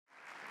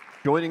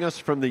Joining us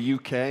from the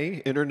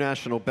UK,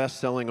 international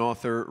best-selling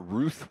author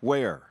Ruth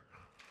Ware.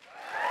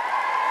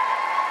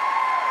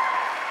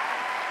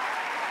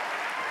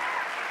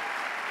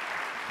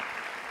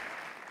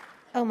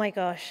 Oh my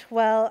gosh,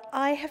 well,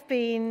 I have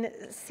been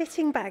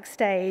sitting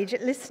backstage,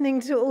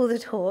 listening to all the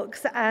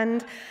talks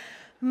and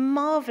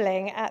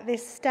marveling at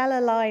this stellar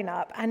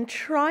lineup and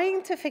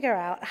trying to figure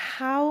out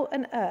how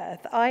on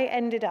earth I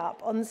ended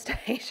up on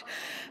stage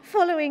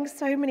following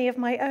so many of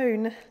my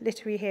own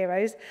literary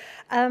heroes.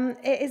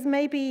 It is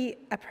maybe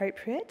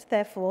appropriate,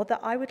 therefore,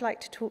 that I would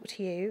like to talk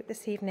to you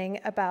this evening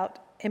about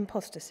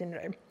imposter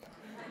syndrome.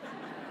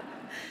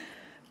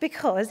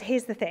 Because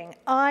here's the thing,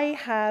 I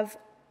have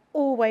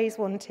always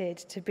wanted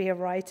to be a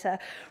writer,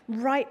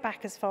 right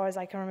back as far as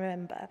I can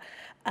remember.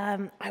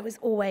 I was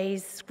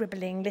always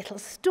scribbling little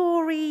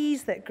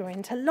stories that grew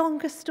into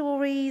longer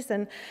stories,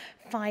 and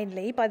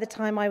finally, by the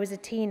time I was a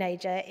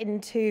teenager,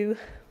 into,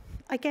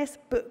 I guess,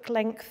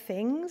 book-length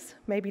things,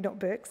 maybe not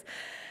books.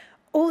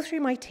 All through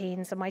my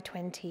teens and my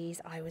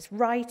 20s, I was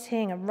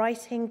writing and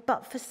writing,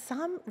 but for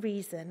some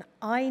reason,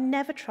 I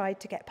never tried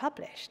to get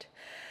published.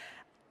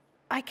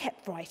 I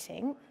kept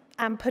writing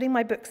and putting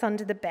my books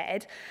under the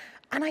bed,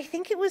 and I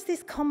think it was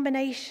this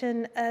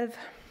combination of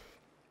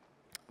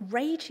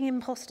raging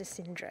imposter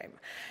syndrome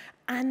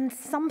and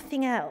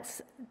something else,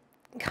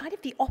 kind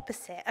of the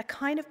opposite, a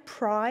kind of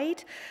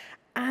pride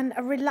and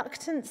a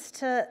reluctance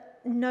to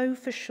know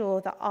for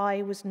sure that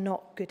I was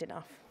not good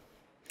enough.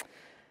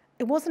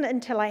 It wasn't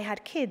until I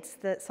had kids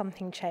that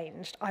something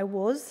changed. I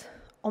was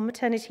on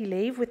maternity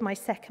leave with my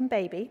second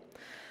baby.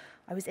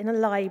 I was in a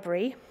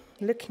library,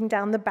 looking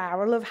down the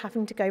barrel of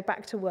having to go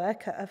back to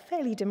work at a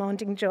fairly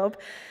demanding job.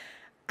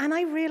 And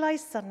I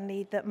realized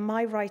suddenly that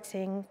my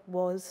writing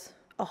was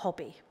a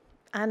hobby.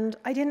 And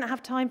I didn't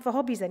have time for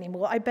hobbies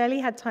anymore. I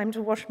barely had time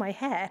to wash my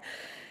hair.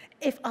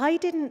 If I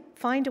didn't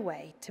find a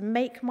way to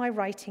make my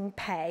writing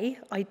pay,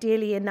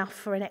 ideally enough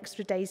for an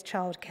extra day's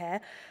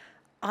childcare,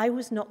 I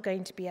was not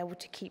going to be able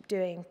to keep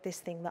doing this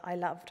thing that I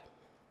loved.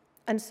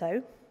 And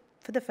so,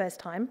 for the first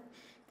time,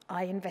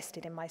 I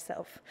invested in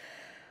myself.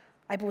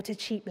 I bought a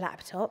cheap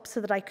laptop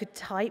so that I could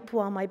type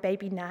while my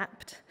baby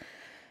napped.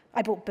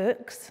 I bought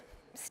books,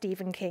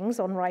 Stephen King's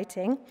on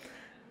writing.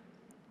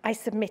 I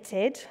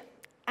submitted,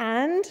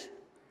 and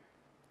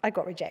I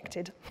got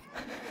rejected.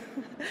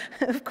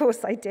 Of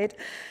course I did.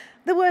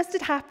 The worst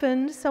had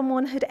happened.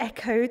 Someone had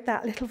echoed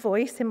that little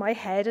voice in my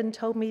head and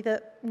told me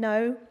that,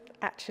 no,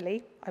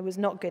 actually, I was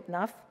not good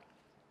enough.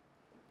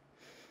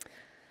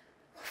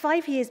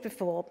 5 years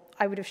before,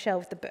 I would have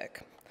shelved the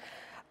book.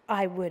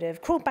 I would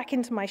have crawled back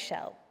into my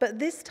shell. But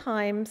this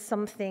time,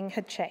 something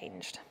had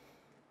changed.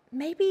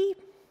 Maybe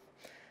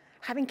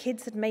having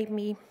kids had made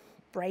me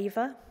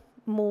braver,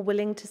 more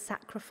willing to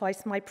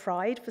sacrifice my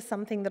pride for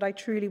something that I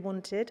truly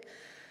wanted.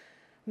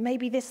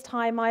 Maybe this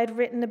time I had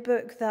written a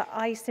book that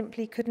I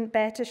simply couldn't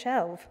bear to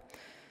shelve.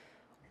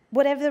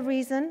 Whatever the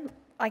reason,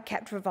 I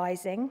kept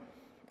revising,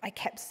 I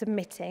kept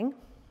submitting,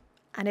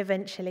 and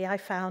eventually I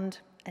found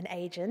an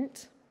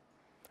agent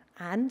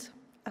and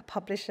a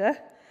publisher,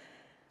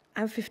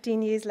 and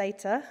 15 years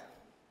later,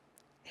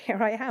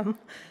 here I am.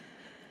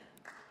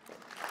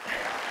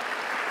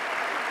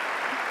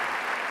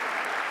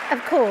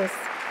 Of course,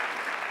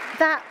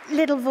 that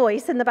little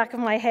voice in the back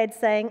of my head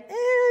saying,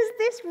 is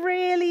this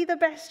really the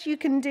best you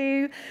can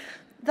do?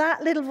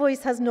 That little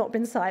voice has not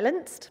been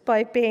silenced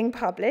by being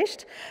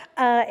published.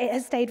 It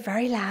has stayed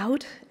very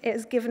loud. It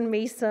has given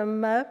me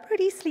some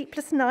pretty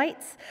sleepless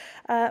nights,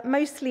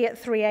 mostly at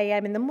 3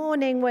 a.m. in the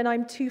morning when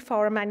I'm too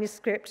far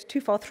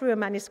through a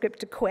manuscript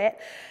to quit.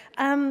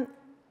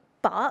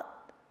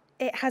 But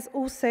it has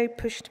also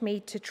pushed me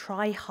to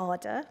try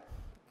harder,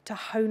 to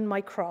hone my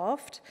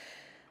craft.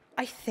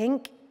 I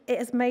think it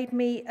has made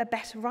me a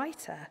better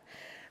writer.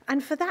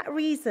 And for that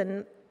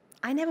reason,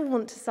 I never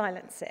want to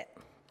silence it,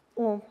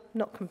 or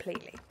not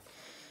completely.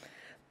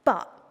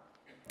 But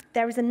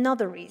there is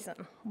another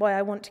reason why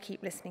I want to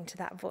keep listening to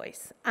that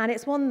voice. And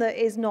it's one that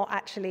is not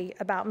actually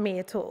about me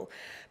at all.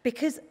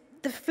 Because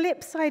the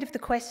flip side of the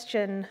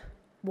question,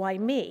 why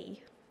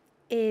me,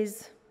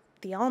 is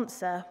the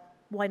answer,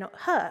 why not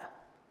her,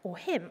 or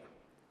him,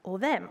 or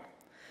them?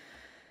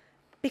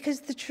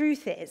 Because the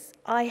truth is,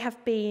 I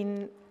have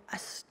been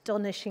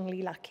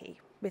astonishingly lucky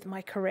with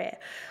my career.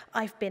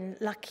 I've been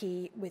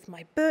lucky with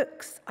my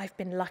books, I've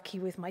been lucky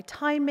with my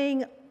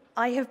timing,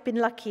 I have been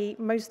lucky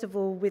most of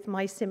all with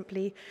my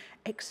simply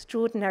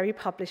extraordinary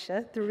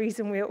publisher, the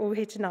reason we're all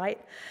here tonight.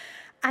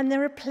 And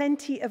there are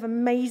plenty of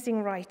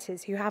amazing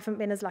writers who haven't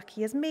been as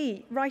lucky as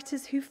me,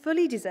 writers who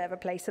fully deserve a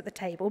place at the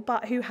table,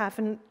 but who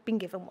haven't been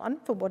given one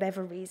for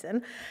whatever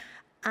reason.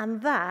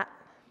 And that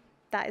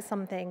is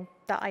something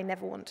that I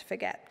never want to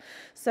forget.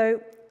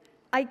 So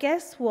I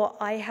guess what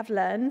I have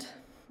learned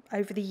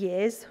over the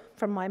years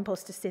from my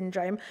imposter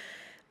syndrome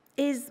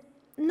is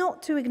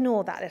not to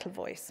ignore that little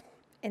voice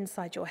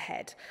inside your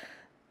head,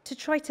 to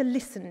try to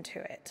listen to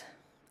it,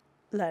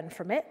 learn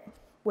from it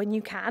when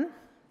you can,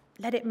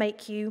 let it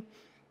make you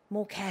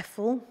more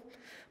careful,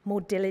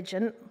 more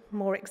diligent,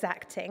 more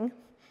exacting.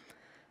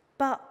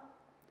 But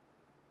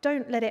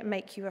don't let it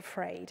make you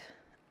afraid,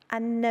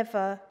 and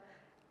never,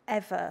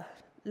 ever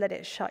let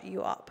it shut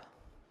you up.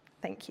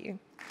 Thank you.